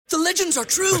The legends are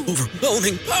true.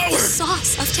 Overwhelming power!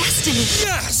 Sauce of destiny.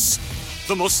 Yes!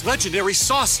 The most legendary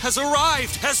sauce has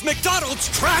arrived as McDonald's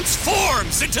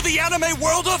transforms into the anime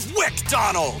world of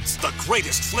WickDonald's. The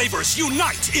greatest flavors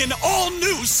unite in all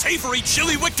new savory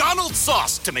chili McDonald's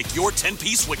sauce to make your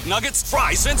 10-piece Wick Nuggets,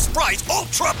 fries, and Sprite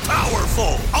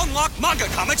ultra-powerful. Unlock manga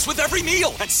comics with every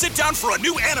meal and sit down for a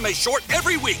new anime short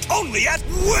every week only at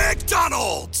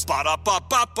WickDonald's.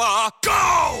 Ba-da-ba-ba-ba,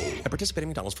 go! At participating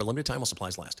McDonald's for a limited time while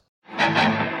supplies last.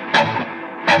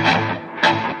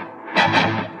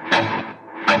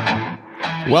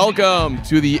 Welcome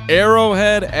to the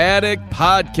Arrowhead Addict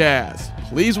Podcast.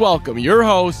 Please welcome your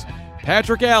hosts,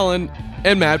 Patrick Allen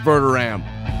and Matt Verderam.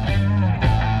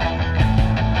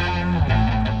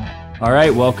 All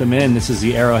right, welcome in. This is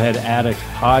the Arrowhead Addict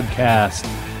Podcast.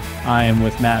 I am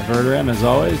with Matt Verderam, as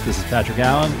always. This is Patrick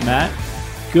Allen. Matt,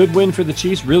 good win for the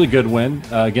Chiefs. Really good win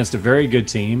against a very good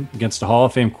team, against a Hall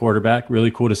of Fame quarterback.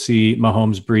 Really cool to see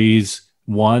Mahomes Breeze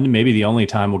won. Maybe the only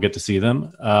time we'll get to see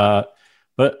them.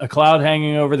 But a cloud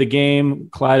hanging over the game.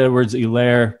 Clyde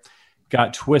Edwards-Helaire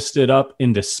got twisted up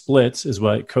into splits, is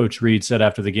what Coach Reed said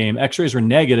after the game. X-rays were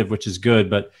negative, which is good,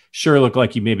 but sure looked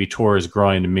like he maybe tore his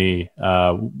groin to me.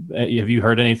 Have you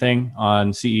heard anything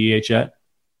on CEH yet?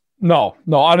 No,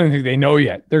 I don't think they know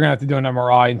yet. They're going to have to do an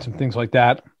MRI and some things like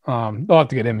that. They'll have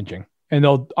to get imaging, and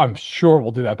I'm sure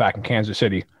we'll do that back in Kansas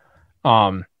City.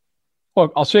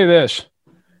 Look, I'll say this.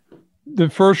 The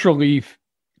first relief,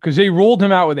 because they ruled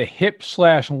him out with a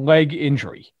hip/leg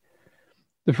injury.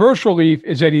 The first relief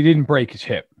is that he didn't break his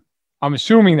hip. I'm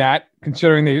assuming that,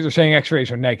 considering they're saying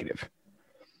x-rays are negative.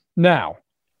 Now,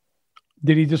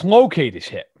 did he dislocate his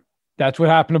hip? That's what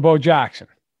happened to Bo Jackson.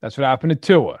 That's what happened to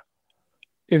Tua.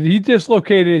 If he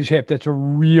dislocated his hip, that's a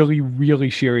really, really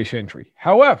serious injury.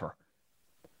 However,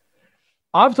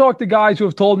 I've talked to guys who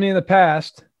have told me in the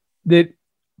past that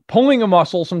pulling a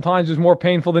muscle sometimes is more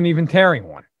painful than even tearing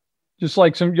one. Just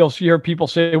like you'll hear people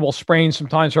say, well, sprains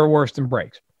sometimes are worse than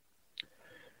breaks.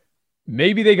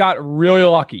 Maybe they got really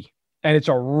lucky and it's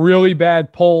a really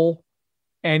bad pull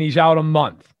and he's out a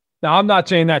month. Now, I'm not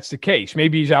saying that's the case.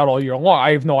 Maybe he's out all year long.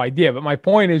 I have no idea. But my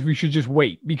point is we should just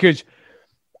wait, because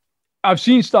I've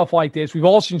seen stuff like this. We've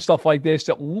all seen stuff like this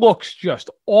that looks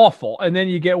just awful. And then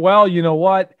you get, well, you know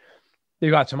what? They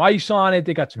got some ice on it.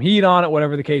 They got some heat on it,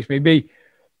 whatever the case may be.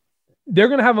 They're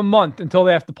going to have a month until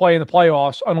they have to play in the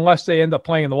playoffs, unless they end up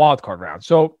playing in the wild card round.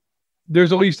 So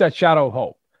there's at least that shadow of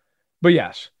hope. But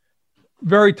yes,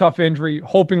 very tough injury.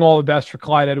 Hoping all the best for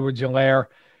Clyde Edwards-Helaire.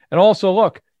 And also,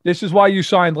 look, this is why you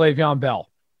signed Le'Veon Bell.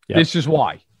 Yep. This is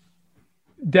why.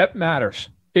 Depth matters.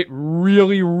 It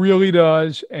really, really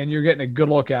does. And you're getting a good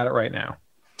look at it right now.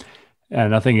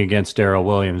 And nothing against Darrell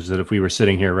Williams, that if we were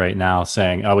sitting here right now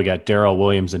saying, oh, we got Darrell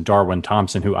Williams and Darwin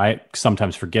Thompson, who I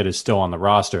sometimes forget is still on the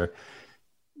roster,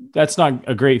 that's not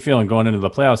a great feeling going into the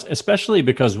playoffs, especially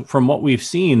because from what we've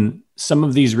seen, some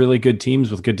of these really good teams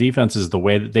with good defenses, the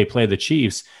way that they play the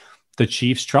Chiefs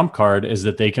trump card is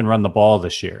that they can run the ball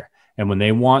this year. And when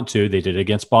they want to, they did it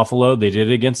against Buffalo, they did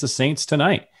it against the Saints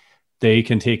tonight. They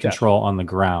can take control on the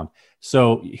ground.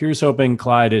 So here's hoping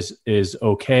Clyde is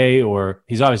okay, or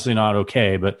he's obviously not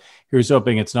okay, but here's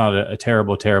hoping it's not a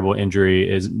terrible, terrible injury,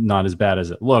 is not as bad as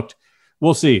it looked.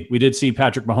 We'll see. We did see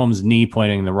Patrick Mahomes' knee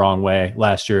pointing the wrong way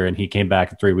last year, and he came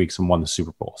back in 3 weeks and won the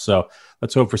Super Bowl. So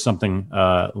let's hope for something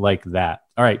like that.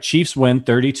 All right, Chiefs win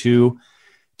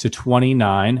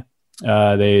 32-29.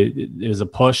 It was a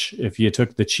push. If you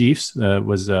took the Chiefs,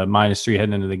 was -3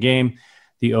 heading into the game.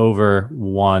 The over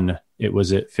won. It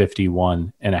was at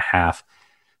 51.5.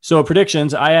 So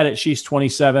predictions, I had it Chiefs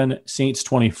 27, Saints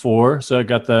 24. So I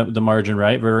got the margin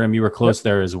right. Verderam, you were close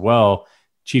there as well.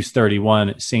 Chiefs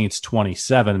 31, Saints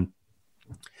 27.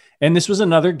 And this was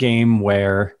another game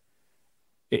where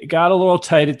it got a little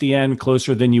tight at the end,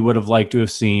 closer than you would have liked to have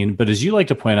seen. But as you like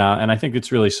to point out, and I think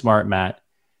it's really smart, Matt,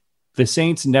 the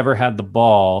Saints never had the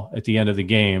ball at the end of the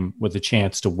game with a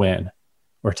chance to win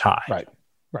or tie.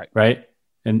 Right.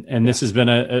 And this has been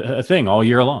a thing all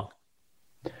year long.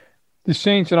 The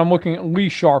Saints, and I'm looking at Lee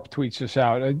Sharp tweets this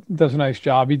out. He does a nice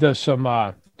job. He does some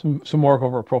work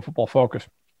over at Pro Football Focus.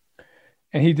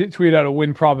 And he did tweet out a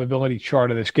win probability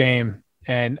chart of this game.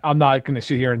 And I'm not going to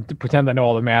sit here and pretend I know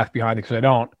all the math behind it, because I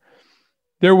don't.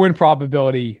 Their win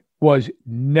probability was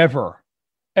never,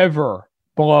 ever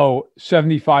below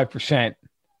 75%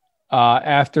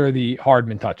 after the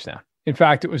Hardman touchdown. In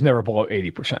fact, it was never below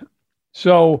 80%.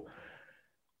 So,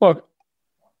 look,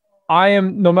 I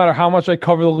am, no matter how much I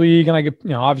cover the league, and I get,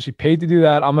 obviously paid to do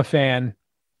that, I'm a fan.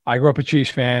 I grew up a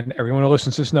Chiefs fan. Everyone who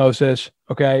listens to this knows this,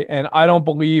 okay? And I don't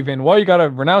believe in, you got to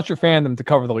renounce your fandom to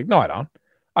cover the league. No, I don't.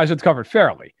 I said to cover it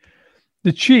fairly.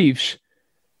 The Chiefs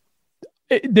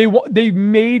They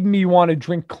made me want to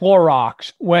drink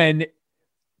Clorox when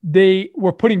they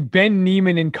were putting Ben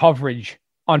Neiman in coverage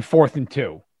on 4th and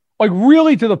 2. Like,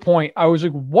 really, to the point, I was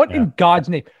like, what in God's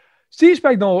name? Steve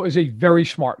Spagnuolo is a very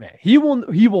smart man. He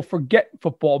will forget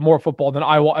more football than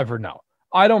I will ever know.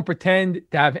 I don't pretend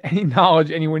to have any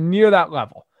knowledge anywhere near that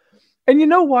level. And you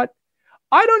know what?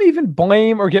 I don't even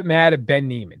blame or get mad at Ben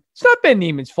Neiman. It's not Ben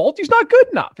Neiman's fault. He's not good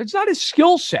enough. It's not his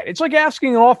skill set. It's like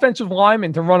asking an offensive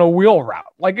lineman to run a wheel route.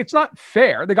 Like, it's not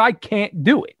fair. The guy can't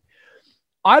do it.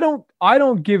 I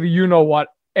don't give a you-know-what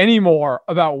anymore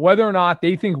about whether or not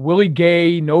they think Willie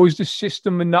Gay knows the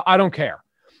system. And I don't care.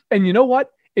 And you know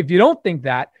what? If you don't think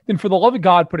that, then for the love of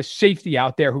God, put a safety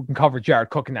out there who can cover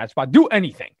Jared Cook in that spot. Do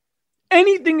anything.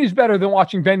 Anything is better than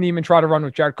watching Ben Neiman try to run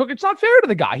with Jared Cook. It's not fair to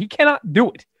the guy. He cannot do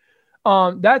it.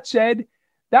 That said,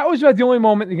 that was about the only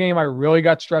moment in the game I really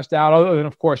got stressed out, other than,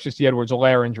 of course, just the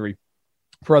Edwards-Helaire injury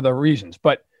for other reasons.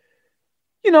 But,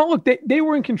 look, they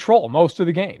were in control most of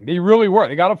the game. They really were.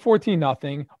 They got up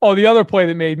 14-0. Oh, the other play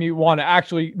that made me want to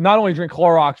actually not only drink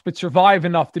Clorox, but survive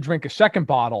enough to drink a second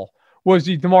bottle was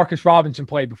the Demarcus Robinson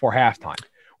play before halftime.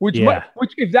 Which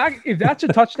if that's a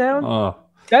touchdown,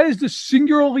 that is the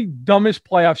singularly dumbest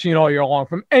play I've seen all year long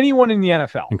from anyone in the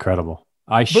NFL. Incredible.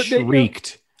 I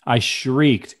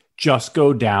shrieked, just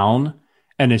go down.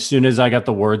 And as soon as I got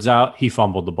the words out, he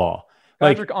fumbled the ball.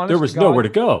 Patrick, there was nowhere to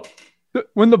go.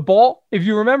 When the ball, if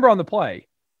you remember on the play,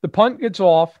 the punt gets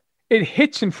off, it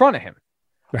hits in front of him.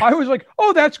 Right. I was like,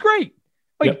 oh, that's great.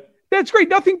 That's great.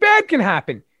 Nothing bad can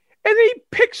happen. And then he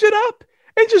picks it up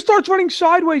and just starts running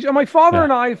sideways. And my father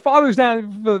and I, father's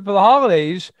down for the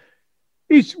holidays,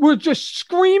 we're just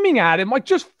screaming at him, like,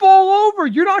 just fall over.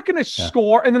 You're not going to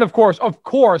score. And then, of course,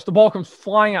 the ball comes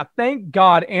flying out. Thank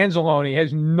God Anzalone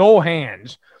has no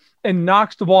hands and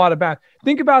knocks the ball out of bounds.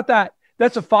 Think about that.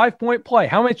 That's a 5-point play.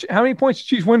 How many points did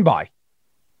Chiefs win by?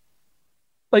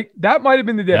 Like, that might have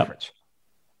been the difference.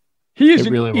 Yep. He is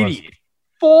an idiot.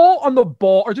 Fall on the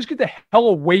ball or just get the hell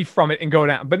away from it and go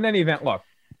down. But in any event, look,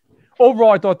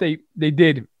 overall, I thought they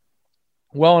did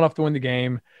well enough to win the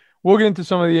game. We'll get into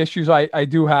some of the issues I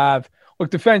do have. Look,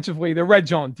 defensively, the red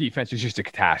zone defense is just a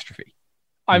catastrophe.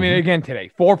 I mean, again, today,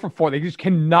 4 for 4. They just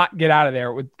cannot get out of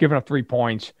there with giving up 3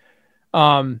 points.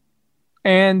 And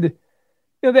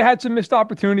they had some missed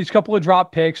opportunities, a couple of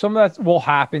drop picks. Some of that will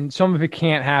happen. Some of it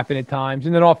can't happen at times.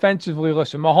 And then offensively,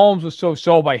 listen, Mahomes was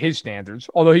so-so by his standards,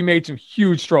 although he made some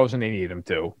huge throws when they needed him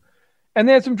to. And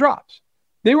they had some drops.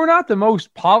 They were not the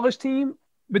most polished team,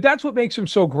 but that's what makes them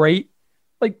so great.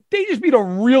 Like, they just beat a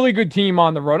really good team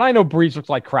on the road. I know Breeze looks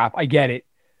like crap. I get it.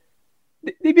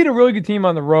 They beat a really good team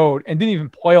on the road and didn't even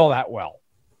play all that well.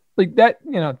 Like, that,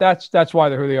 that's why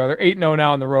they're who they are. They're 8-0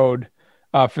 now on the road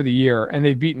for the year. And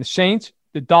they've beaten the Saints,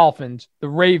 the Dolphins, the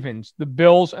Ravens, the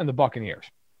Bills, and the Buccaneers.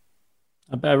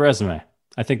 A bad resume.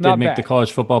 I think they'd make the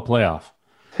college football playoff.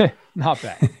 Not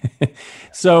bad.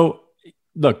 So,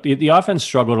 look, the offense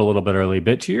struggled a little bit early,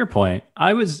 but to your point,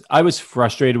 I was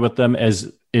frustrated with them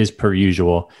as is per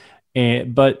usual.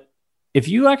 But if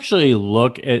you actually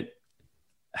look at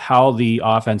how the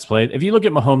offense played, if you look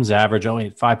at Mahomes' average,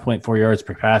 only 5.4 yards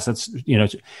per pass, that's,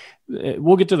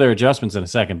 we'll get to their adjustments in a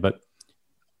second, but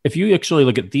if you actually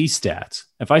look at these stats,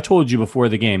 if I told you before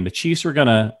the game the Chiefs were going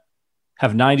to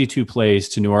have 92 plays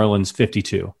to New Orleans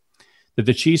 52, that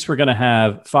the Chiefs were going to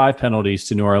have 5 penalties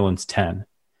to New Orleans 10,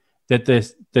 that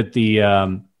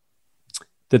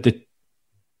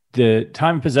the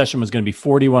time of possession was going to be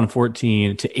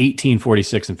 41-14 to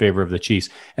 18-46 in favor of the Chiefs,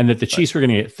 and that the Chiefs were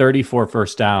going to get 34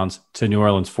 first downs to New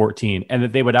Orleans 14, and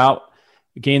that they would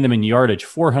outgain them in yardage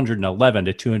 411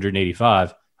 to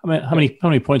 285. How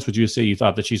many points would you say you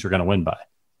thought the Chiefs were going to win by?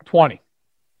 20.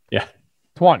 Yeah.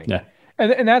 20. Yeah.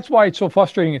 And that's why it's so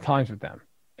frustrating at times with them.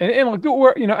 And look,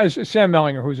 we're, as Sam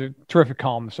Mellinger, who's a terrific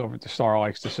columnist over at the Star,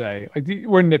 likes to say, like,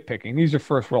 we're nitpicking. These are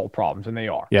first world problems, and they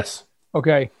are. Yes.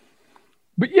 Okay.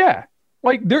 But yeah,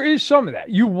 like, there is some of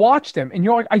that. You watch them, and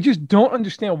you're like, I just don't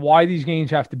understand why these games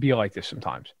have to be like this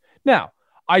sometimes. Now,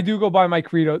 I do go by my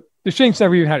credo. The Saints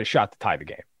never even had a shot to tie the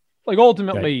game. Like,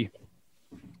 ultimately,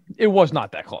 it was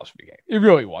not that close of a game. It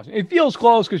really wasn't. It feels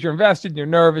close because you're invested and you're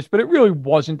nervous, but it really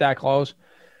wasn't that close.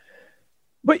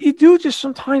 But you do just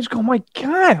sometimes go, my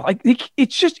God, like,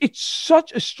 it's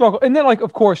such a struggle. And then, like,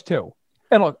 of course, too.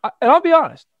 And look, and I'll be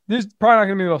honest, this is probably not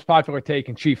going to be the most popular take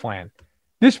in Chief land.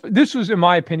 This was, in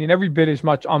my opinion, every bit as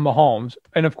much on Mahomes.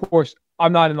 And of course,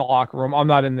 I'm not in the locker room. I'm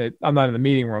not in the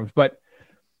meeting rooms. But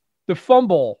the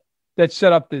fumble that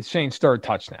set up the Saints' third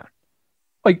touchdown,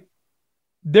 like,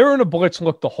 they're in a blitz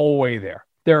look the whole way there.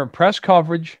 They're in press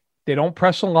coverage. They don't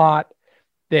press a lot.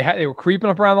 They were creeping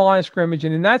up around the line of scrimmage,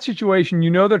 and in that situation,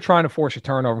 you know they're trying to force a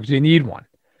turnover because they need one.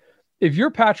 If you're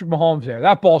Patrick Mahomes there,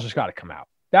 that ball's just got to come out.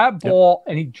 That ball,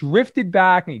 and he drifted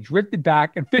back,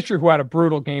 and Fisher, who had a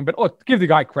brutal game, but look, give the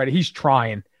guy credit. He's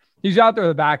trying. He's out there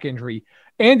with a back injury.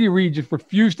 Andy Reid just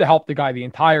refused to help the guy the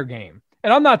entire game.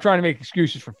 And I'm not trying to make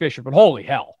excuses for Fisher, but holy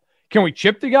hell. Can we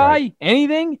chip the guy? Right.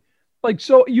 Anything?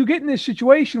 So you get in this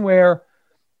situation where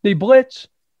they blitz.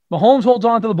 Mahomes holds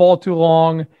on to the ball too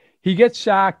long. He gets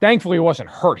sacked. Thankfully, he wasn't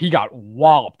hurt. He got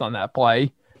walloped on that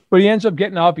play, but he ends up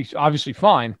getting up. He's obviously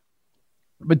fine.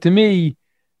 But to me,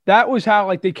 that was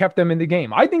how they kept them in the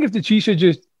game. I think if the Chiefs had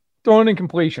just thrown an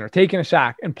incompletion or taken a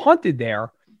sack and punted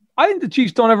there, I think the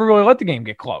Chiefs don't ever really let the game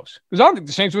get close because I don't think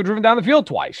the Saints would have driven down the field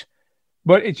twice.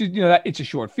 But it's just, it's a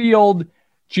short field.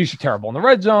 Chiefs are terrible in the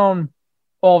red zone.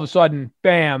 All of a sudden,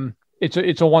 bam,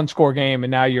 it's a one-score game,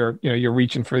 and now you're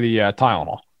reaching for the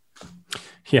Tylenol.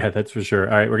 Yeah, that's for sure.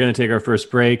 All right, we're going to take our first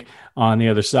break. On the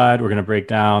other side, we're going to break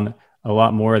down a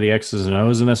lot more of the X's and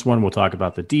O's in this one. We'll talk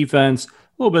about the defense, a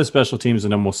little bit of special teams,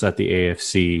 and then we'll set the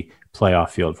AFC playoff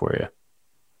field for you.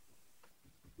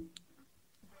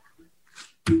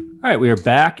 All right, we are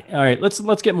back. All right,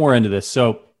 let's get more into this.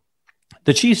 So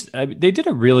the Chiefs, they did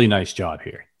a really nice job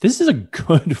here. This is a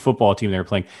good football team they're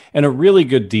playing and a really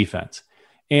good defense.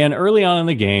 And early on in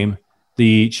the game,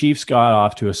 the Chiefs got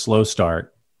off to a slow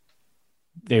start.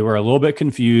 They were a little bit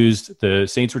confused. The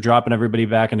Saints were dropping everybody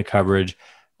back into coverage.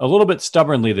 A little bit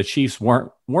stubbornly, the Chiefs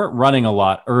weren't running a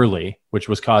lot early, which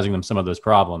was causing them some of those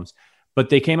problems. But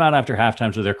they came out after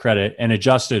halftime to their credit and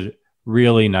adjusted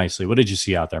really nicely. What did you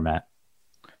see out there, Matt?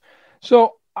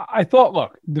 So I thought,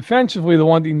 look, defensively, the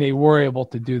one thing they were able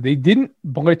to do, they didn't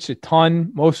blitz a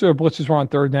ton. Most of their blitzes were on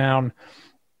third down.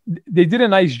 They did a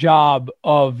nice job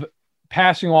of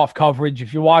passing off coverage.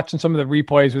 If you're watching some of the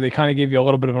replays where they kind of gave you a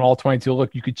little bit of an all-22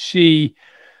 look, you could see,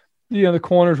 the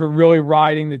corners were really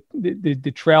riding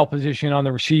the trail position on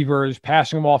the receivers,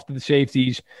 passing them off to the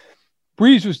safeties.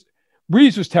 Breeze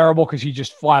was terrible because he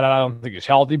just flat out, I don't think he was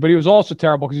healthy, but he was also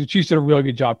terrible because the Chiefs did a really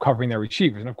good job covering their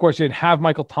receivers. And of course, they didn't have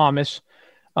Michael Thomas.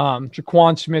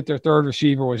 Jaquan Smith, their third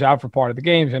receiver, was out for part of the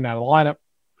game, and out of the lineup.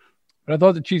 But I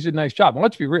thought the Chiefs did a nice job. And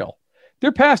let's be real.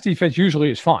 Their pass defense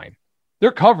usually is fine.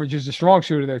 Their coverage is the strong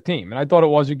suit of their team. And I thought it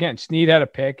was again. Snead had a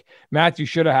pick. Matthews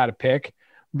should have had a pick.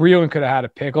 Breland could have had a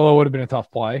pick, although it would have been a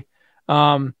tough play.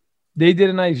 They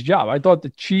did a nice job. I thought the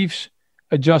Chiefs'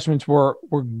 adjustments were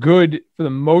good for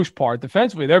the most part.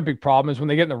 Defensively, their big problem is when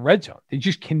they get in the red zone. They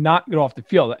just cannot get off the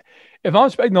field. If I'm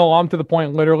Spagnuolo, I'm to the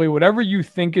point, literally, whatever you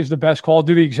think is the best call,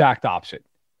 do the exact opposite.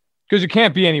 Because it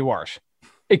can't be any worse.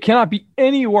 It cannot be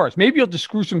any worse. Maybe you'll just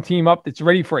screw some team up that's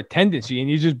ready for a tendency, and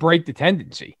you just break the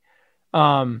tendency.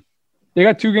 They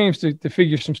got 2 games to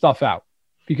figure some stuff out.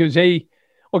 Because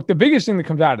look, the biggest thing that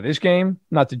comes out of this game,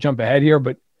 not to jump ahead here,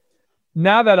 but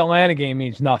now that Atlanta game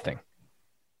means nothing.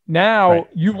 Now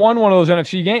you won one of those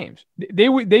NFC games.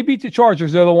 They beat the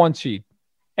Chargers. They're the 1 seed.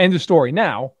 End of story.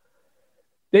 Now,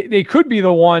 they could be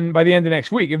the one by the end of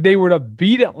next week. If they were to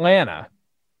beat Atlanta,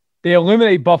 they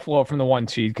eliminate Buffalo from the 1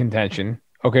 seed contention.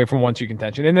 Okay, from 1 seed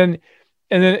contention. And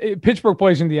then Pittsburgh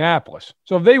plays Indianapolis.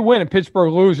 So if they win and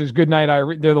Pittsburgh loses, good night,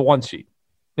 they're the 1 seed.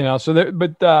 So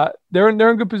they're in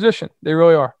good position. They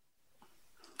really are.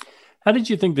 How did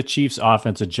you think the Chiefs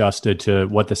offense adjusted to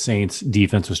what the Saints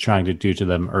defense was trying to do to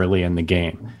them early in the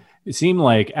game? It seemed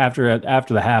like after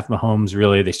the half, Mahomes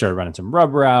really, they started running some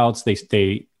rub routes.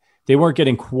 They weren't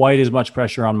getting quite as much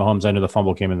pressure on Mahomes. I know the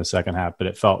fumble came in the second half, but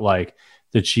it felt like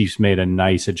the Chiefs made a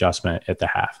nice adjustment at the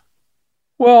half.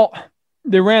 Well,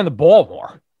 they ran the ball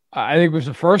more. I think it was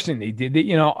the first thing they did.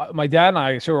 My dad and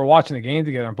I, so we were watching the game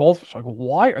together, and both of us were like,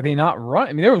 why are they not running?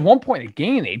 I mean, there was one point in the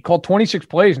game, they'd called 26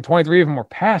 plays, and 23 of them were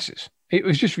passes. It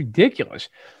was just ridiculous.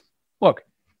 Look,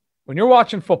 when you're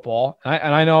watching football,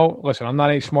 and I know, listen, I'm not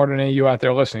any smarter than any of you out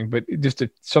there listening, but just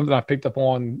something I picked up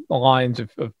on the lines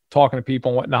of talking to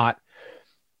people and whatnot.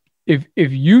 If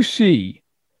you see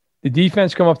the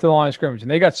defense come up to the line of scrimmage, and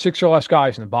they got 6 or less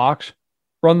guys in the box,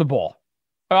 run the ball.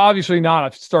 Obviously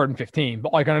not a starting 15,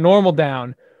 but like on a normal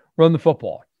down, run the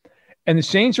football. And the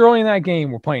Saints early in that game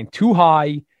were playing too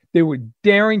high. They were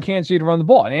daring Kansas City to run the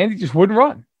ball, and Andy just wouldn't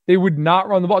run. They would not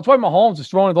run the ball. That's why Mahomes is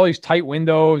throwing at all these tight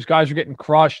windows. Guys are getting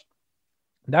crushed.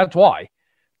 That's why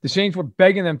the Saints were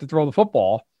begging them to throw the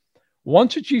football.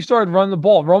 Once the Chiefs started running the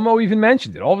ball, Romo even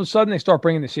mentioned it. All of a sudden, they start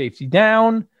bringing the safety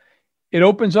down. It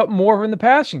opens up more in the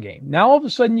passing game. Now, all of a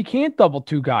sudden, you can't double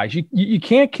 2 guys. You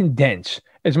can't condense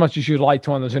as much as you'd like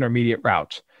to on those intermediate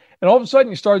routes. And all of a sudden,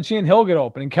 you started seeing Hill get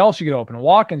open and Kelsey get open and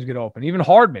Watkins get open, even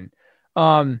Hardman.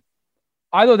 I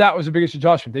thought that was the biggest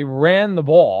adjustment. They ran the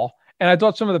ball, and I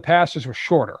thought some of the passes were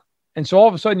shorter. And so all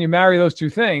of a sudden you marry those two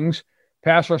things,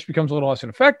 pass rush becomes a little less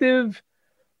ineffective.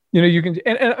 You can,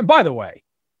 and by the way,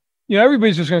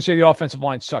 everybody's just going to say the offensive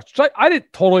line sucks. So I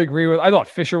didn't totally agree with. I thought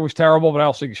Fisher was terrible, but I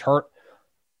also think he's hurt.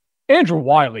 Andrew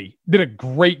Wiley did a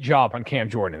great job on Cam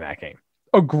Jordan in that game.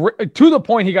 To the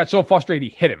point he got so frustrated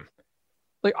he hit him.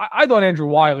 Like I thought Andrew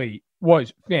Wiley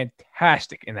was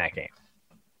fantastic in that game.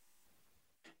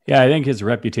 Yeah, I think his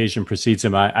reputation precedes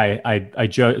him.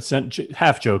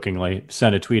 Half jokingly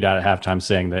sent a tweet out at halftime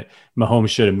saying that Mahomes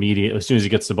should immediately, as soon as he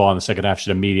gets the ball in the second half,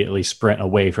 should immediately sprint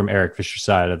away from Eric Fisher's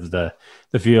side of the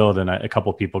field. And a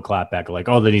couple people clap back like,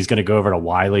 oh, then he's going to go over to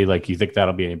Wiley. Like, you think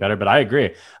that'll be any better? But I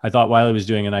agree. I thought Wiley was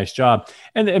doing a nice job.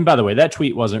 And by the way, that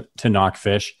tweet wasn't to knock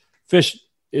Fish. Fish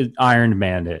is Iron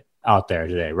Man it out there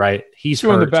today, right? He's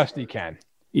doing hurt. The best he can.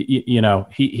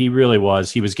 He really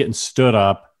was. He was getting stood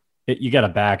up. You got a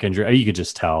back injury. You could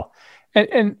just tell.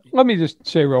 And let me just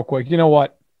say real quick, you know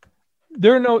what?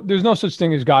 There's no such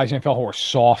thing as guys in the NFL who are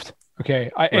soft.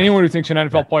 Okay. Right. Anyone who thinks an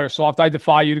NFL player is soft, I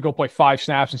defy you to go play 5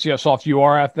 snaps and see how soft you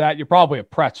are after that. You're probably a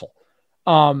pretzel.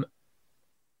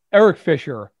 Eric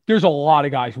Fisher, there's a lot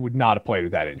of guys who would not have played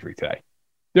with that injury today.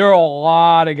 There are a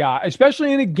lot of guys,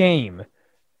 especially in a game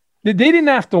that they didn't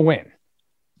have to win,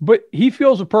 but he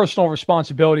feels a personal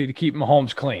responsibility to keep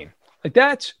Mahomes clean. Like,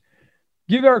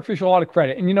 give Eric Fisher a lot of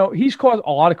credit. And, he's caused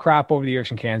a lot of crap over the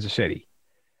years in Kansas City.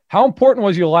 How important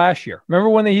was he last year? Remember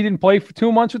when he didn't play for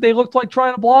 2 months, what they looked like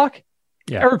trying to block?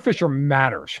 Yeah. Eric Fisher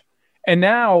matters. And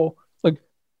now,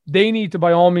 they need to,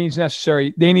 by all means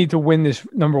necessary, they need to win this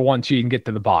number 1 seed and get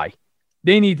to the bye.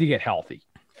 They need to get healthy.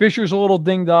 Fisher's a little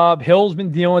dinged up. Hill's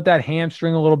been dealing with that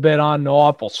hamstring a little bit on and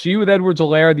off. We'll see with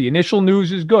Edwards-Helaire. The initial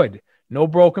news is good. No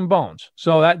broken bones.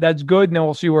 So that's good. And then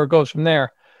we'll see where it goes from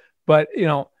there. But,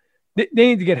 they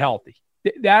need to get healthy.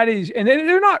 That is, and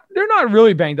they're not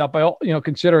really banged up by,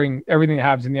 considering everything that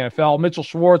happens in the NFL. Mitchell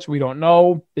Schwartz, we don't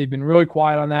know. They've been really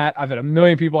quiet on that. I've had a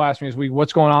million people ask me this week,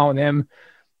 what's going on with him?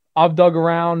 I've dug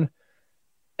around,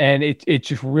 and it's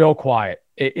just real quiet.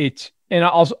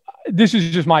 This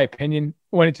is just my opinion.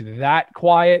 When it's that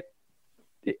quiet,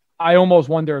 I almost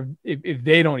wonder if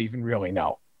they don't even really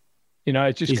know.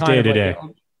 It's just kind of day-to-day.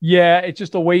 It's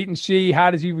just a wait and see. How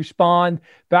does he respond?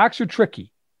 Backs are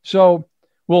tricky. So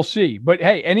we'll see. But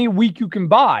hey, any week you can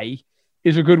buy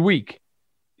is a good week.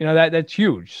 That's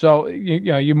huge. So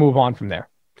you move on from there.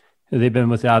 They've been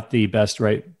without the best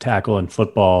right tackle in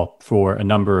football for a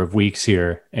number of weeks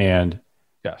here, and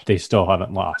they still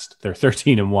haven't lost. They're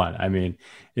 13-1. I mean,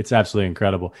 it's absolutely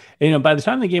incredible. And, by the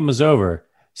time the game was over,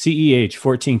 CEH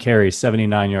 14 carries,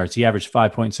 79 yards. He averaged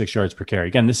 5.6 yards per carry.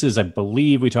 Again, this is, I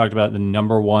believe, we talked about the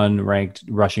number 1 ranked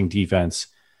rushing defense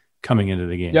coming into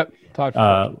the game. Yep.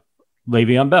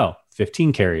 Le'Veon Bell,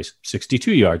 15 carries,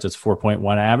 62 yards. That's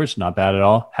 4.1 average. Not bad at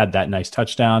all. Had that nice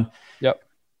touchdown. Yep.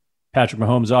 Patrick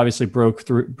Mahomes obviously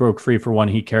broke free for one.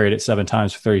 He carried it 7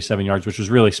 times for 37 yards, which was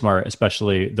really smart,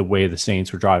 especially the way the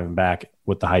Saints were driving back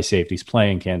with the high safeties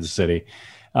playing Kansas City.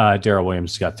 Darrell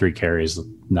Williams got 3 carries,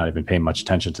 not even paying much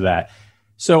attention to that.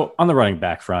 So on the running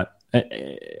back front,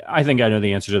 I think I know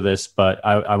the answer to this, but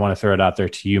I want to throw it out there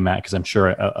to you, Matt, because I'm sure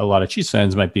a lot of Chiefs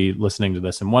fans might be listening to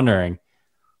this and wondering,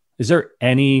 is there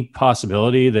any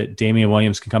possibility that Damian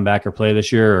Williams can come back or play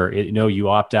this year? Or, you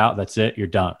opt out, that's it, you're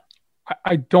done?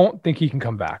 I don't think he can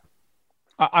come back.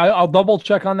 I'll double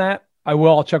check on that. I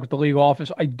will. I'll check with the league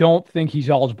office. I don't think he's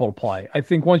eligible to play. I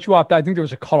think once you opt out, I think there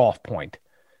was a cutoff point.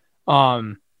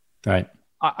 Right.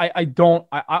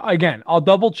 Again, I'll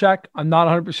double check. I'm not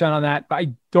 100% on that, but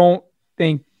I don't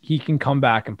think he can come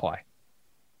back and play.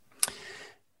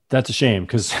 That's a shame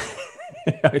because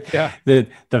the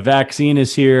vaccine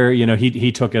is here.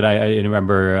 He took it. I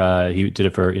remember he did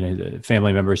it for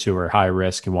family members who were high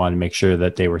risk and wanted to make sure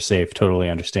that they were safe. Totally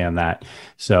understand that.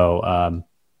 So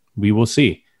we will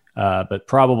see, but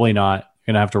probably not.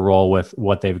 Going to have to roll with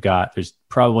what they've got. There's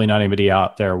probably not anybody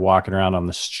out there walking around on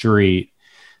the street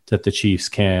that the Chiefs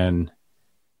can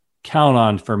count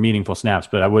on for meaningful snaps,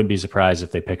 but I wouldn't be surprised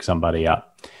if they pick somebody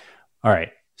up. All right.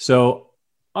 So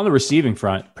on the receiving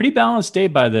front, pretty balanced day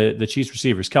by the Chiefs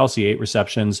receivers. Kelsey, 8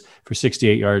 receptions for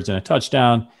 68 yards and a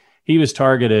touchdown. He was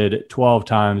targeted 12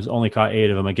 times, only caught 8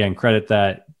 of them. Again, credit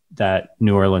that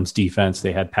New Orleans defense.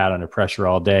 They had Pat under pressure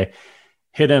all day.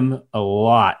 Hit him a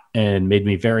lot and made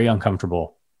me very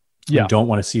uncomfortable. Yeah. I don't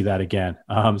want to see that again.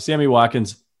 Sammy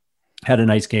Watkins had a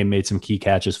nice game, made some key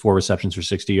catches, 4 receptions for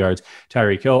 60 yards.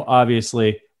 Tyreek Hill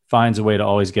obviously finds a way to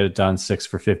always get it done, 6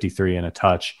 for 53 and a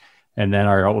touch. And then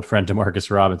our old friend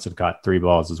Demarcus Robinson caught 3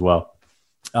 balls as well.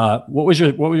 What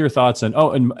were your thoughts on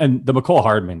and the McCole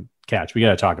Hardman catch? We got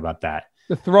to talk about that.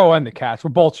 The throw and the catch were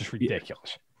both just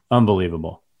ridiculous.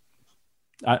 Unbelievable.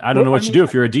 I don't know what you do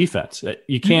if you're a defense.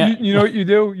 You can't. You know what you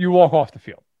do? You walk off the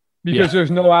field because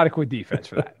there's no adequate defense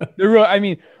for that.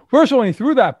 First of all, when he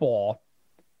threw that ball,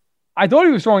 I thought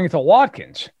he was throwing it to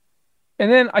Watkins.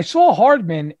 And then I saw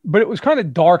Hardman, but it was kind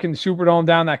of dark in the Superdome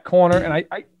down that corner. And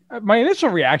my initial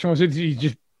reaction was that he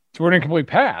just threw an incomplete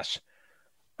pass.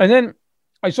 And then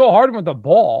I saw Hardman with the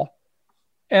ball,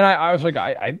 and I was like,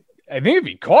 I think if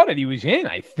he caught it, he was in,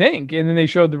 I think. And then they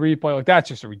showed the replay. Like, that's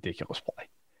just a ridiculous play.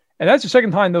 And that's the second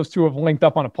time those two have linked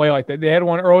up on a play like that. They had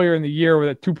one earlier in the year with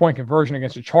a 2-point conversion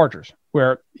against the Chargers,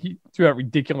 where he threw that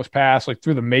ridiculous pass, like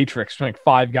through the matrix, like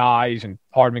 5 guys, and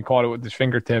Hardman caught it with his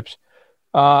fingertips.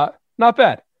 Not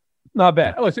bad.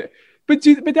 Listen, but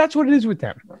that's what it is with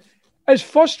them. As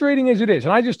frustrating as it is,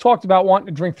 and I just talked about wanting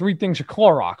to drink 3 things of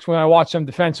Clorox when I watch them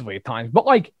defensively at times, but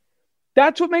like,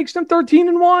 that's what makes them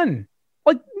 13-1.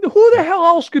 Like, who the hell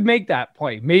else could make that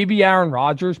play? Maybe Aaron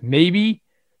Rodgers, maybe.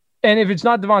 And if it's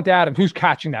not Devonta Adams, who's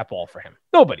catching that ball for him?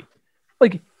 Nobody.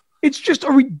 Like, it's just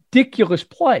a ridiculous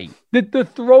play. The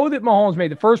throw that Mahomes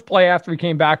made, the first play after he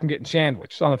came back and getting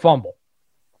sandwiched on the fumble,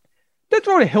 that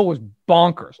throw to Hill was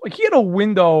bonkers. Like, he had a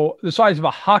window the size of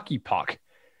a hockey puck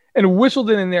and whistled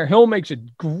it in there. Hill makes a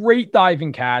great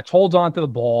diving catch, holds on to the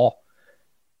ball.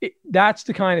 That's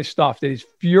the kind of stuff that is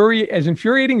as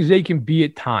infuriating as they can be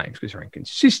at times, because they're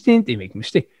inconsistent, they make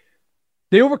mistakes.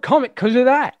 They overcome it because of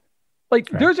that. Like,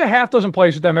 There's a half dozen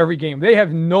plays with them every game. They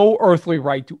have no earthly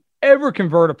right to ever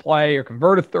convert a play or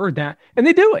convert a third down, and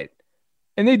they do it.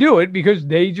 And they do it because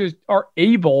they just are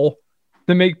able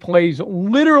to make plays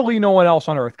literally no one else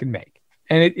on earth can make.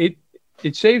 And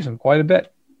it saves them quite a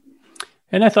bit.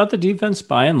 And I thought the defense,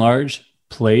 by and large,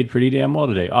 played pretty damn well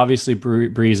today. Obviously,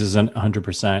 Breeze isn't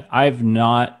 100%. I've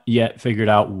not yet figured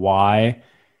out why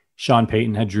Sean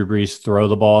Payton had Drew Brees throw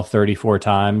the ball 34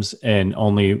 times and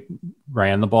only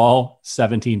ran the ball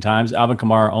 17 times. Alvin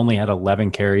Kamara only had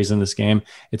 11 carries in this game.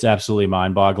 It's absolutely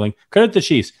mind-boggling. Credit the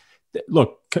Chiefs.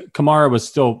 Look, Kamara was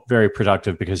still very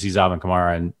productive because he's Alvin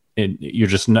Kamara, and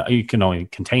you can only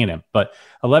contain him. But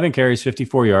 11 carries,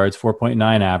 54 yards,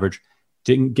 4.9 average.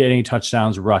 Didn't get any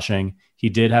touchdowns rushing. He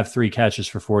did have 3 catches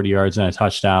for 40 yards and a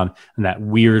touchdown. And that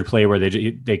weird play where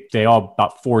they all,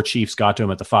 about 4 Chiefs got to him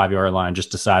at the 5-yard line,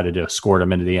 just decided to escort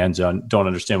him into the end zone. Don't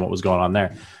understand what was going on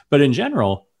there. But in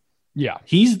general,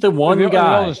 he's the one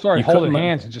guy. They started holding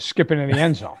hands and just skipping in the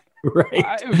end zone.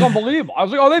 Right. It was unbelievable. I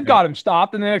was like, they've got him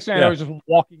stopped. And the next thing I was just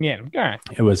walking in. Okay.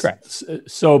 It was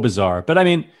so bizarre. But I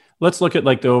mean, let's look at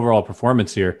like the overall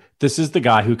performance here. This is the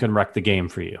guy who can wreck the game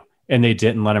for you. And they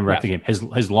didn't let him wreck the game.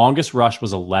 His longest rush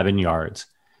was 11 yards.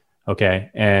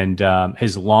 Okay. And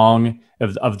his long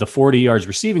of the 40 yards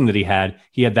receiving that he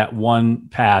had that one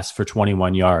pass for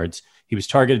 21 yards. He was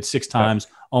targeted 6 times,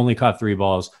 only caught 3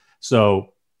 balls.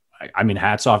 So, I mean,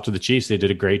 hats off to the Chiefs. They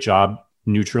did a great job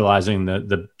neutralizing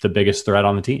the biggest threat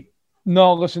on the team.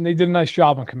 No, listen, they did a nice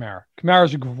job on Kamara.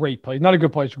 Kamara's a great player. Not a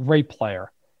good player, he's a great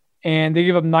player. And they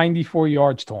give up 94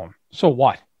 yards to him. So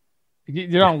what?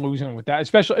 You're not losing with that,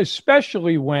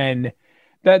 especially when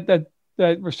that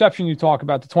reception you talk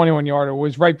about, the 21-yarder,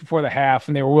 was right before the half,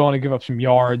 and they were willing to give up some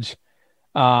yards.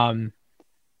 I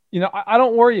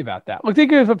don't worry about that. Look, they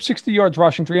gave up 60 yards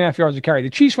rushing, 3.5 yards a carry.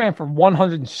 The Chiefs ran for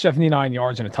 179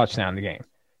 yards and a touchdown in the game.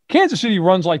 Kansas City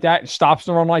runs like that and stops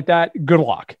the run like that. Good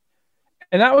luck.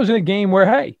 And that was in a game where,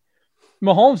 hey,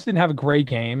 Mahomes didn't have a great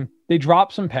game. They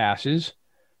dropped some passes.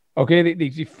 Okay,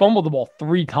 they fumbled the ball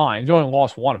 3 times. They only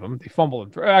lost one of them. They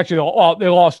fumbled it. Actually, they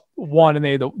lost one, and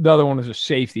the other one was a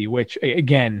safety, which,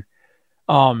 again,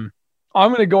 I'm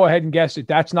going to go ahead and guess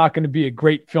that's not going to be a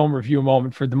great film review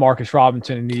moment for Demarcus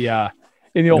Robinson in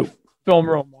the old film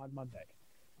room on Monday.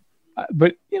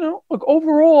 But, look,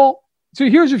 overall, so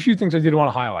here's a few things I did want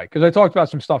to highlight, because I talked about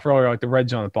some stuff earlier, like the red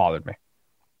zone that bothered me.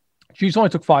 Chiefs only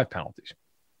took 5 penalties.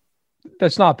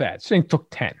 That's not bad. Saints took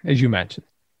 10, as you mentioned.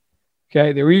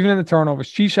 Okay, they were even in the turnovers.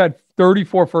 Chiefs had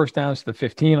 34 first downs to the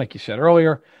 15, like you said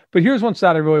earlier. But here's one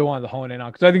stat I really wanted to hone in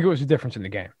on, because I think it was a difference in the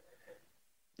game.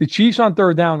 The Chiefs on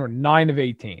third down were 9 of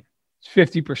 18. It's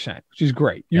 50%, which is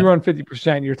great. You run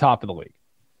 50%, you're top of the league.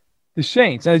 The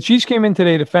Saints, and the Chiefs came in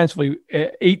today defensively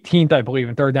 18th, I believe,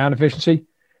 in third down efficiency.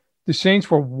 The Saints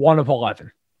were 1 of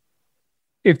 11.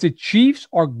 If the Chiefs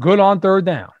are good on third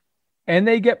down, and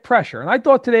they get pressure. And I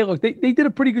thought today, look, they did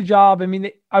a pretty good job. I mean,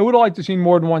 I would have liked to see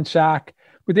more than 1 sack,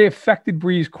 but they affected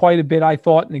Breeze quite a bit, I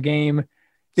thought, in the game.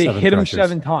 They hit him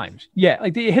 7 times. Yeah,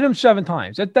 like they hit him 7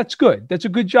 times. That's good. That's a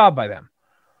good job by them.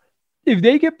 If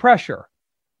they get pressure,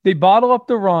 they bottle up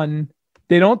the run,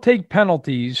 they don't take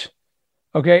penalties,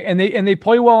 okay, and they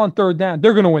play well on third down,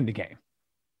 they're going to win the game.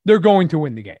 They're going to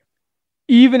win the game.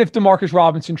 Even if Demarcus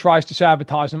Robinson tries to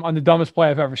sabotage them on the dumbest play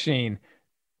I've ever seen,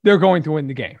 they're going to win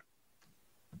the game.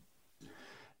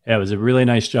 Yeah, it was a really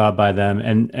nice job by them.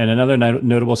 And another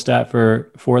notable stat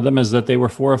for them is that they were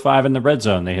 4 or 5 in the red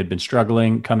zone. They had been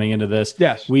struggling coming into this.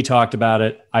 Yes. We talked about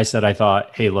it. I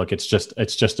thought, hey, look, it's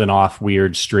just an off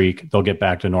weird streak. They'll get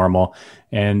back to normal.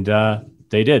 And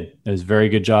they did. It was a very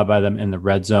good job by them in the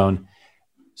red zone.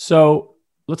 So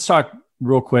let's talk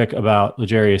real quick about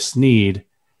L'Jarius Sneed.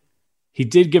 He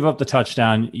did give up the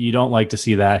touchdown. You don't like to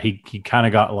see that. He kind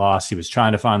of got lost. He was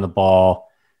trying to find the ball.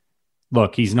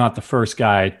 Look, he's not the first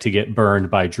guy to get burned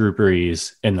by Drew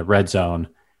Brees in the red zone,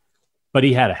 but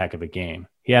he had a heck of a game.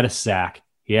 He had a sack.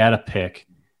 He had a pick.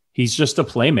 He's just a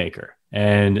playmaker,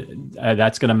 and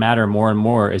that's going to matter more and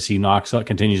more as he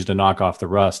continues to knock off the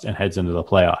rust and heads into the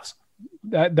playoffs.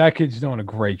 That kid's doing a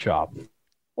great job.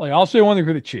 Like, I'll say one thing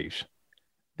for the Chiefs.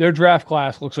 Their draft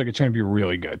class looks like it's going to be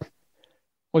really good.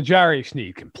 Well, L'Jarius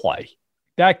Sneed can play.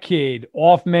 That kid,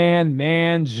 off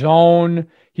man, zone.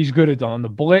 He's good at on the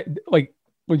blitz. Like,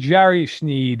 L'Jarius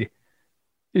Sneed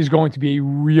is going to be a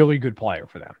really good player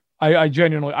for them. I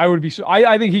genuinely, I would be.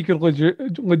 I think he could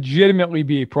legitimately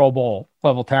be a Pro Bowl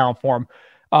level talent for him.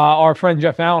 Our friend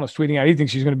Jeff Allen is tweeting out he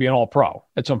thinks he's going to be an All Pro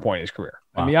at some point in his career.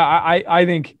 Wow. I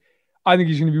mean, I think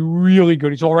he's going to be really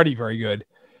good. He's already very good.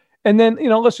 And then,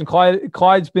 listen,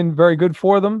 Clyde's been very good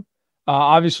for them.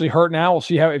 Obviously hurt now. We'll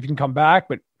see if he can come back,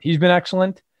 but he's been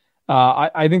excellent.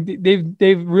 I think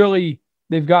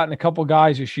they've gotten a couple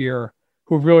guys this year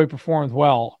who have really performed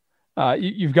well.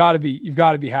 You've got to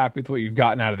be happy with what you've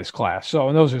gotten out of this class. So,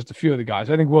 and those are just a few of the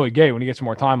guys. I think Willie Gay, when he gets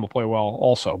more time, will play well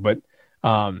also. But,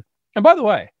 and by the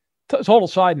way, total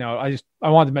side note, I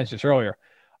wanted to mention this earlier.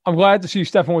 I'm glad to see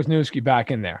Stefan Wisniewski back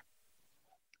in there.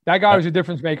 That guy was a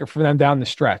difference maker for them down the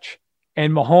stretch.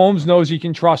 And Mahomes knows he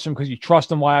can trust him because he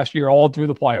trusted him last year all through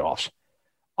the playoffs.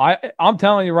 I'm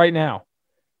telling you right now,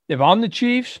 if I'm the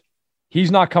Chiefs,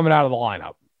 he's not coming out of the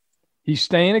lineup. He's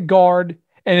staying at guard.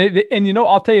 And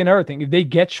I'll tell you another thing. If they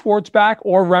get Schwartz back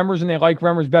or Remmers and they like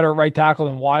Remmers better at right tackle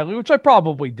than Wiley, which I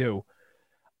probably do,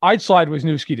 I'd slide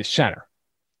Wisniewski to center.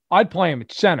 I'd play him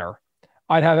at center.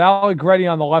 I'd have Allegretti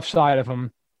on the left side of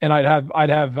him, and I'd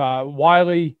have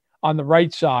Wiley on the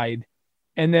right side,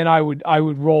 and then I would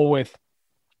roll with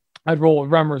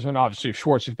Remmers, and obviously if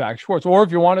Schwartz is back, Schwartz. Or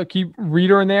if you want to keep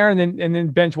Reeder in there and then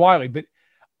bench Wiley. But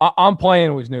I'm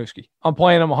playing Wisniewski. I'm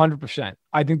playing him 100%.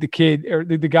 I think the kid or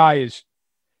the guy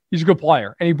he's a good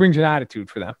player, and he brings an attitude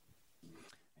for them.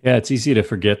 Yeah, it's easy to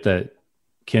forget that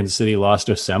Kansas City lost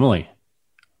Osemele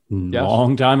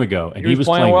long time ago, and he was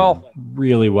playing well,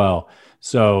 really well.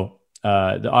 So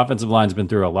the offensive line's been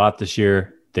through a lot this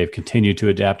year. They've continued to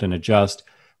adapt and adjust.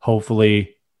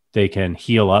 Hopefully they can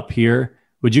heal up here.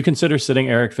 Would you consider sitting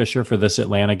Eric Fisher for this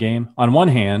Atlanta game? On one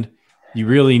hand, you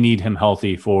really need him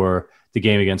healthy for the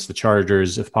game against the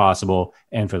Chargers, if possible,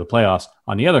 and for the playoffs.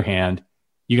 On the other hand,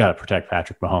 you got to protect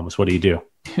Patrick Mahomes. What do you do?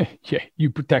 Yeah, you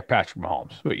protect Patrick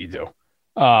Mahomes. What you do.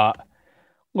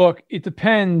 Look, it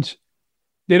depends.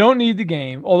 They don't need the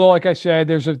game. Although, like I said,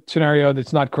 there's a scenario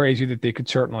that's not crazy that they could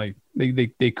certainly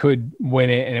they could win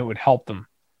it and it would help them.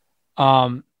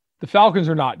 The Falcons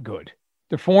are not good.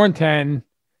 They're 4-10.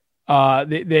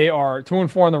 They are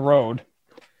 2-4 on the road.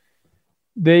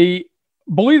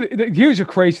 Here's the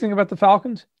crazy thing about the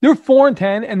Falcons. They're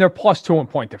 4-10 and they're +2 in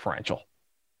point differential.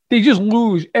 They just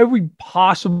lose every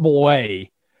possible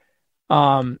way.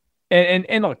 And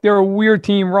look, they're a weird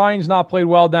team. Ryan's not played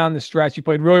well down the stretch. He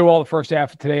played really well the first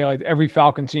half of today, like every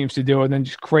Falcon seems to do, and then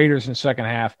just craters in the second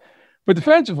half. But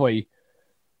defensively,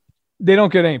 they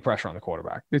don't get any pressure on the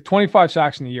quarterback. They have 25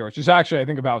 sacks in the year, which is actually, I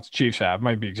think, about what the Chiefs have.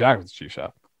 Might be exactly what the Chiefs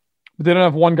have. But they don't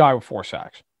have one guy with 4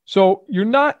 sacks. So you're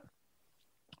not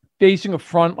facing a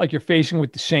front like you're facing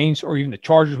with the Saints or even the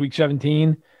Chargers week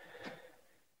 17.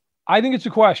 I think it's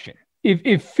a question.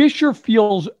 If Fisher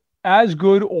feels as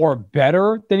good or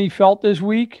better than he felt this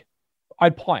week,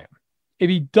 I'd play him. If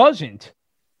he doesn't,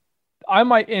 I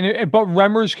might, but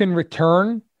Remmers can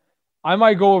return. I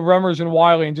might go with Remmers and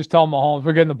Wiley and just tell Mahomes,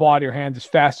 we're getting the ball out of your hands as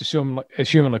fast as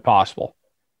humanly possible.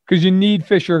 Because you need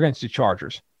Fisher against the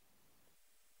Chargers.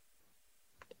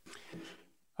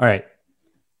 All right.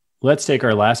 Let's take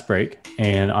our last break.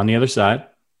 And on the other side,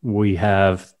 we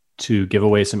have to give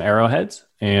away some arrowheads,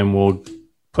 and we'll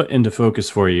put into focus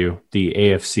for you the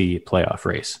AFC playoff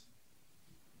race.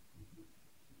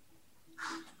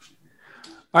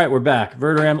 All right, we're back.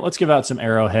 Verderam, let's give out some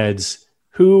arrowheads.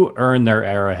 Who earned their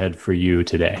arrowhead for you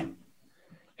today?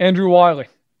 Andrew Wiley.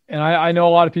 And I know a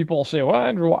lot of people will say,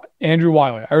 well, Andrew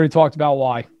Wiley. I already talked about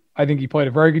why. I think he played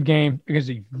a very good game because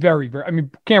he's very, very,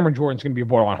 Cameron Jordan's going to be a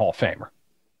borderline Hall of Famer.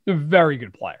 A very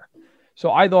good player.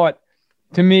 So I thought,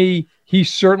 to me, he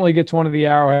certainly gets one of the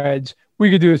arrowheads. we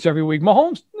could do this every week.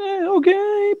 Mahomes,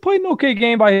 okay, played an okay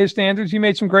game by his standards. He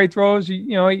made some great throws.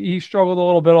 He struggled a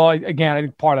little bit. Again, I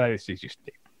think part of that is he's just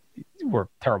we're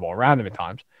terrible around him at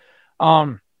times.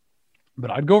 But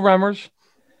I'd go Remmers.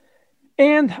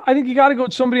 And I think you got to go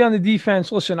with somebody on the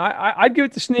defense. Listen, I'd give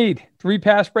it to Snead. 3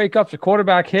 pass breakups, a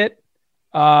quarterback hit,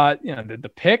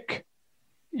 the pick.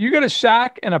 You get a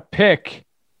sack and a pick,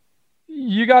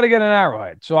 you got to get an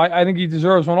Arrowhead. So I think he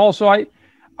deserves one. Also, I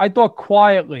thought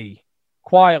quietly,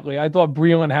 I thought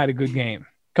Breland had a good game.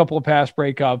 A couple of pass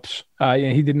breakups.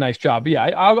 He did a nice job. But yeah,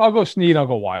 I'll go Snead. I'll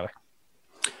go Wiley.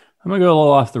 I'm going to go a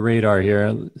little off the radar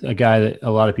here. A guy that a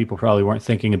lot of people probably weren't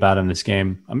thinking about in this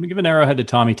game. I'm going to give an Arrowhead to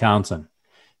Tommy Townsend.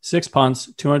 6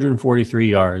 punts, 243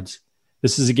 yards.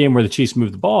 This is a game where the Chiefs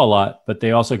moved the ball a lot, but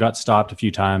they also got stopped a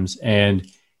few times. And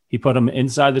he put them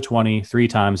inside the 20 3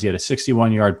 times. He had a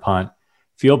 61-yard punt.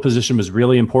 Field position was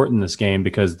really important in this game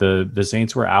because the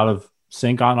Saints were out of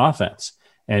sync on offense.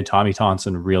 And Tommy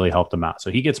Townsend really helped them out. So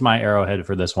he gets my Arrowhead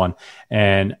for this one.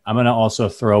 And I'm going to also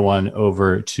throw one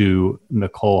over to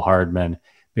Mecole Hardman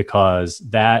because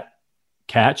that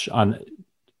catch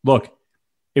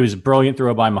it was a brilliant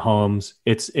throw by Mahomes.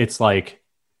 It's 80%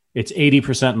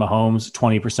 Mahomes,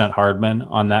 20% Hardman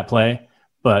on that play.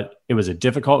 But it was a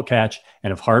difficult catch.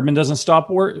 And if Hardman doesn't stop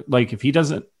if he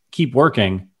doesn't keep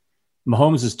working,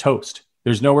 Mahomes is toast.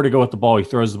 There's nowhere to go with the ball. He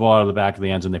throws the ball out of the back of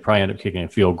the end zone. They probably end up kicking a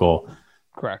field goal.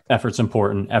 Correct. Effort's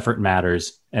important. Effort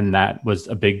matters. And that was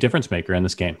a big difference maker in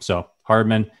this game. So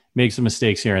Hardman makes some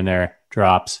mistakes here and there,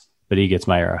 drops, but he gets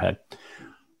my Arrowhead.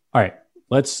 All right.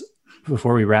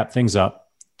 Before we wrap things up,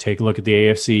 take a look at the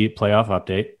AFC playoff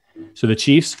update. So the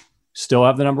Chiefs still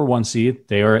have the number 1 seed.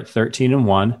 They are at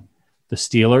 13-1. The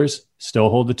Steelers still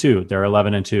hold the 2. They're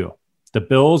 11-2. The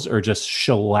Bills are just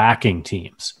shellacking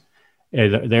teams.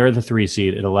 They're the 3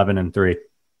 seed at 11-3.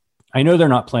 I know they're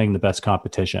not playing the best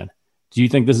competition. Do you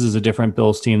think this is a different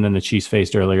Bills team than the Chiefs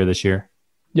faced earlier this year?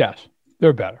 Yes,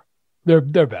 they're better. They're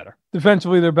better.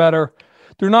 Defensively, they're better.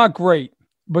 They're not great,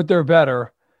 but they're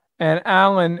better. And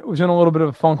Allen was in a little bit of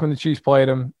a funk when the Chiefs played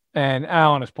him, and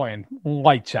Allen is playing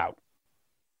lights out.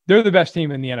 They're the best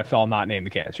team in the NFL, not named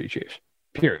the Kansas City Chiefs,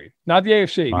 period. Not the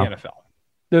AFC, wow. The NFL.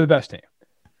 They're the best team.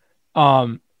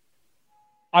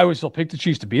 I would still pick the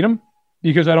Chiefs to beat them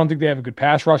because I don't think they have a good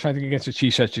pass rush. I think against the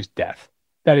Chiefs, that's just death.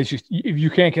 That is just, if you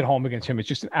can't get home against him, it's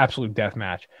just an absolute death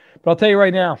match. But I'll tell you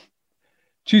right now,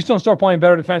 Chiefs don't start playing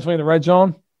better defensively in the red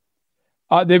zone.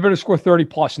 They better score 30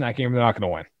 plus in that game or they're not going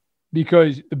to win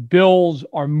because the Bills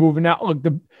are moving out. Look,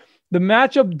 the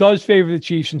matchup does favor the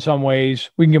Chiefs in some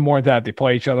ways. We can get more into that. They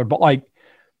play each other, but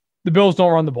the Bills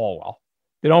don't run the ball well.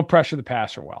 They don't pressure the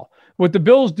passer well. What the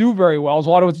Bills do very well is a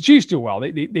lot of what the Chiefs do well.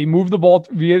 They move the ball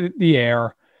via the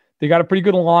air. They got a pretty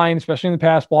good line, especially in the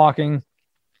pass blocking.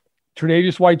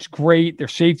 Tre'Davious White's great. Their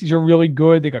safeties are really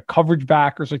good. They got coverage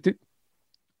backers. The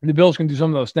Bills can do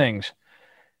some of those things.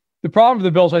 The problem for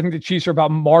the Bills, I think the Chiefs are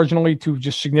about marginally to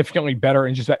just significantly better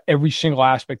in just about every single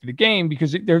aspect of the game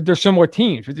because they're similar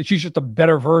teams. But the Chiefs are just a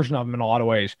better version of them in a lot of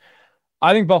ways.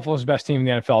 I think Buffalo's the best team in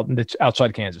the NFL that's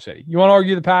outside Kansas City. You want to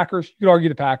argue the Packers? You could argue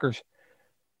the Packers.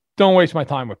 Don't waste my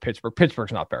time with Pittsburgh.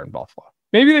 Pittsburgh's not better than Buffalo.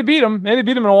 Maybe they beat them. Maybe they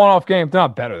beat them in a one-off game. They're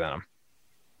not better than them.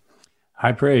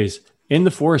 High praise. In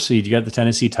the 4 seed, you got the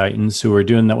Tennessee Titans who are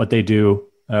doing what they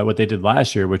did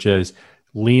last year, which is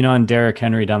lean on Derrick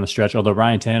Henry down the stretch. Although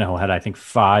Ryan Tannehill had, I think,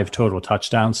 5 total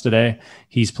touchdowns today.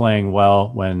 He's playing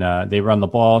well when they run the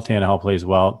ball. Tannehill plays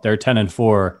well. They're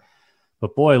 10-4,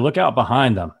 but boy, look out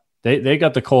behind them. They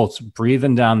got the Colts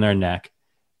breathing down their neck.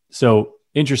 So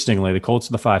interestingly, the Colts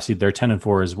are the 5 seed. They're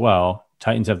 10-4 as well.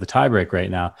 Titans have the tiebreak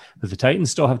right now, but the Titans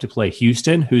still have to play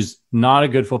Houston, who's not a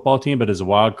good football team, but as a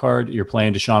wild card, you're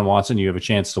playing Deshaun Watson, you have a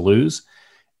chance to lose,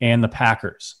 and the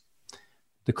Packers.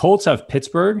 The Colts have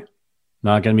Pittsburgh,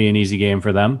 not going to be an easy game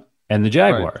for them, and the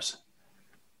Jaguars.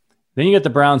 Right. Then you get the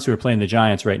Browns who are playing the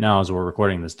Giants right now as we're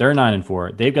recording this. They're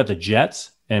 9-4. They've got the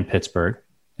Jets and Pittsburgh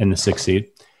in the 6th seed.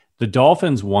 The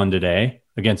Dolphins won today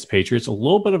against the Patriots. A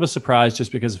little bit of a surprise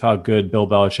just because of how good Bill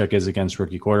Belichick is against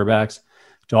rookie quarterbacks.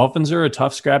 Dolphins are a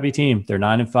tough, scrappy team. They're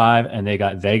 9-5, and they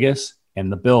got Vegas and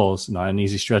the Bills. Not an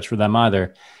easy stretch for them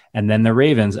either. And then the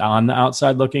Ravens on the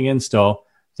outside looking in still.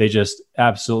 They just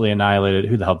absolutely annihilated.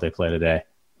 Who the hell did they play today?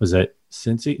 Was it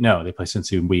Cincy? No, they play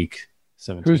Cincy week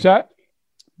 17. Who's that?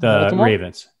 The Baltimore?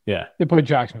 Ravens. Yeah. They played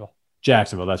Jacksonville.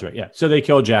 Jacksonville, that's right. Yeah. So they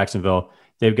killed Jacksonville.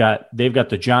 They've got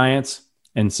the Giants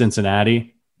and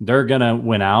Cincinnati. They're going to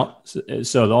win out.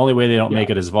 So the only way they don't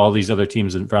make it is if all these other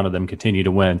teams in front of them continue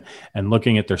to win. And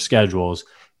looking at their schedules,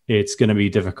 it's going to be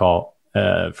difficult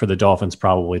for the Dolphins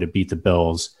probably to beat the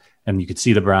Bills. And you could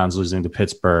see the Browns losing to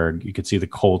Pittsburgh. You could see the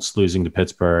Colts losing to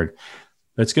Pittsburgh.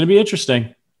 It's going to be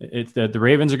interesting. The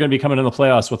Ravens are going to be coming in the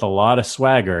playoffs with a lot of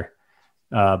swagger,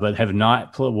 but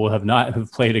will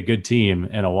have played a good team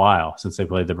in a while since they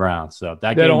played the Browns. So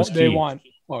that game was key.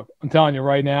 Look, I'm telling you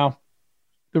right now,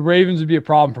 the Ravens would be a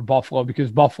problem for Buffalo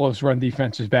because Buffalo's run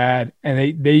defense is bad,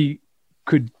 and they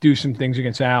could do some things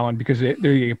against Allen because they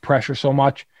get pressure so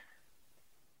much.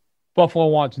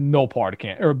 Baltimore wants no part of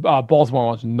Kansas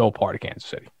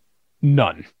City.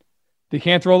 None. They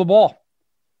can't throw the ball.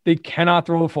 They cannot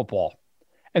throw the football.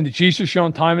 And the Chiefs have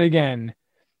shown time and again,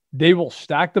 they will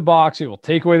stack the box, they will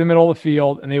take away the middle of the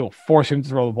field, and they will force him to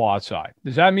throw the ball outside.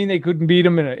 Does that mean they couldn't beat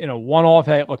him in a one-off?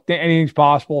 Hey, look, anything's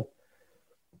possible.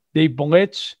 They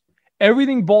blitz.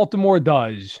 Everything Baltimore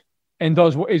does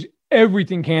is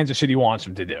everything Kansas City wants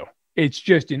them to do. It's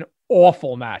just an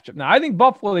awful matchup. Now, I think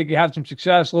Buffalo, they could have some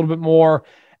success a little bit more.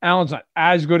 Allen's not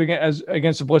as good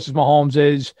against the blitz as Mahomes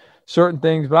is, certain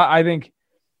things. But I think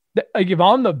if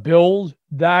I'm the Bills,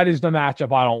 that is the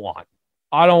matchup I don't want.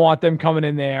 I don't want them coming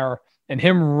in there and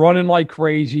him running like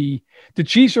crazy. The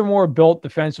Chiefs are more built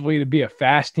defensively to be a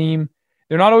fast team.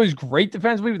 They're not always great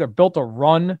defensively, but they're built to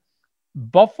run.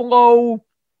 Buffalo,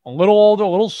 a little older, a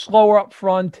little slower up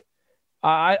front.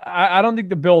 I don't think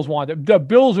the Bills want it. The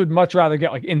Bills would much rather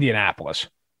get like Indianapolis.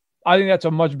 I think that's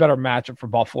a much better matchup for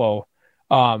Buffalo,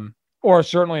 or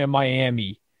certainly in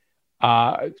Miami.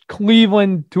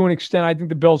 Cleveland, to an extent, I think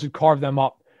the Bills would carve them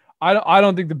up. I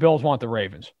don't think the Bills want the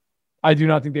Ravens. I do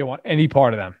not think they want any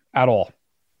part of them at all.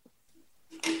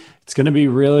 It's going to be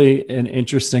really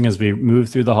interesting as we move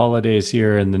through the holidays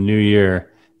here in the new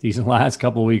year. These last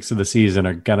couple of weeks of the season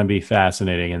are going to be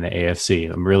fascinating in the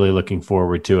AFC. I'm really looking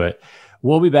forward to it.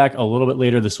 We'll be back a little bit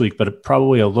later this week, but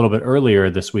probably a little bit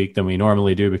earlier this week than we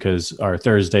normally do because our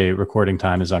Thursday recording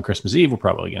time is on Christmas Eve. We're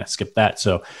probably going to skip that.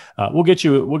 So we'll get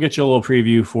you a little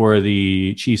preview for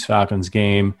the Chiefs-Falcons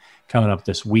game coming up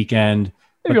this weekend.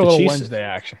 Maybe a little Wednesday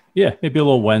action. Yeah, maybe a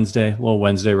little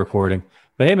Wednesday recording.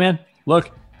 But hey, man,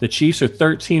 look, the Chiefs are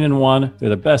 13-1. They're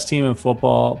the best team in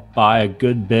football by a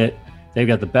good bit. They've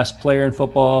got the best player in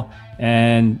football,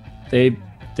 and they've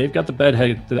got the best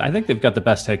head. I think they've got the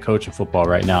best head coach in football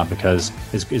right now because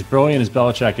as brilliant as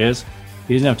Belichick is,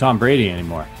 he doesn't have Tom Brady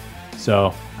anymore.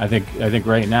 So I think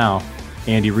right now,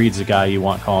 Andy Reid's the guy you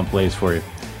want calling plays for you.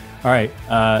 All right.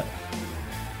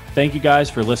 Thank you guys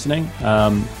for listening.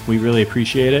 We really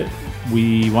appreciate it.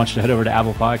 We want you to head over to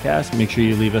Apple Podcasts. Make sure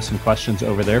you leave us some questions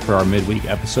over there for our midweek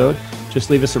episode. Just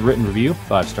leave us a written review,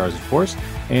 5 stars, of course,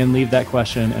 and leave that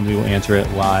question, and we will answer it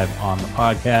live on the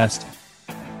podcast.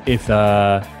 If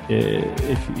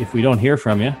we don't hear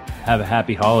from you, have a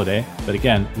happy holiday. But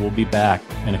again, we'll be back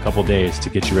in a couple days to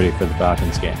get you ready for the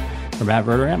Falcons game. For Matt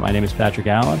Verderame, my name is Patrick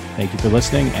Allen. Thank you for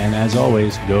listening, and as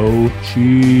always, go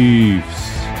Chiefs!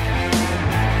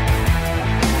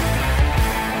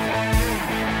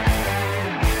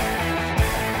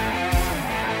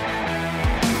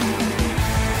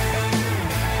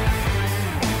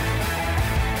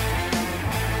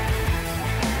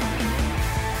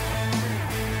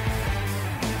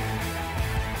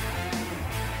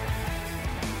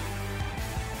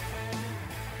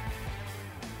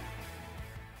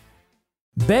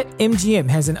 BetMGM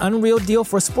has an unreal deal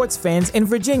for sports fans in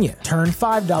Virginia. Turn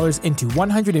 $5 into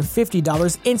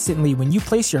 $150 instantly when you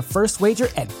place your first wager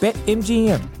at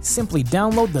BetMGM. Simply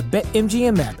download the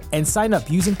BetMGM app and sign up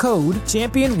using code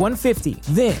Champion150.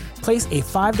 Then, place a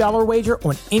 $5 wager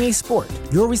on any sport.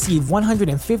 You'll receive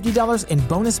 $150 in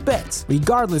bonus bets,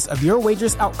 regardless of your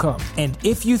wager's outcome. And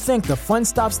if you think the fun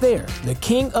stops there, the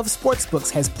King of Sportsbooks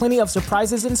has plenty of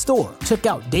surprises in store. Check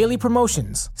out daily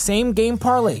promotions, same-game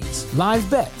parlays, live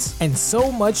bets, and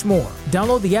so much more.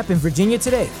 Download the app in Virginia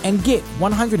today and get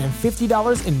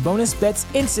 $150 in bonus bets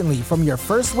instantly from your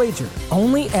first wager.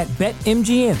 Only at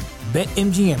BetMGM.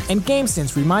 BetMGM and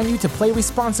GameSense remind you to play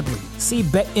responsibly. See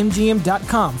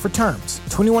BetMGM.com for terms.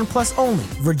 21 plus only.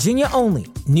 Virginia only.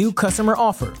 New customer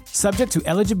offer. Subject to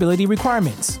eligibility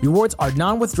requirements. Rewards are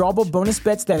non-withdrawable bonus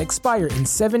bets that expire in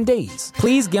 7 days.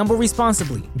 Please gamble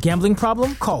responsibly. Gambling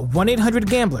problem? Call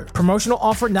 1-800-GAMBLER. Promotional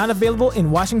offer not available in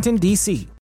Washington, D.C.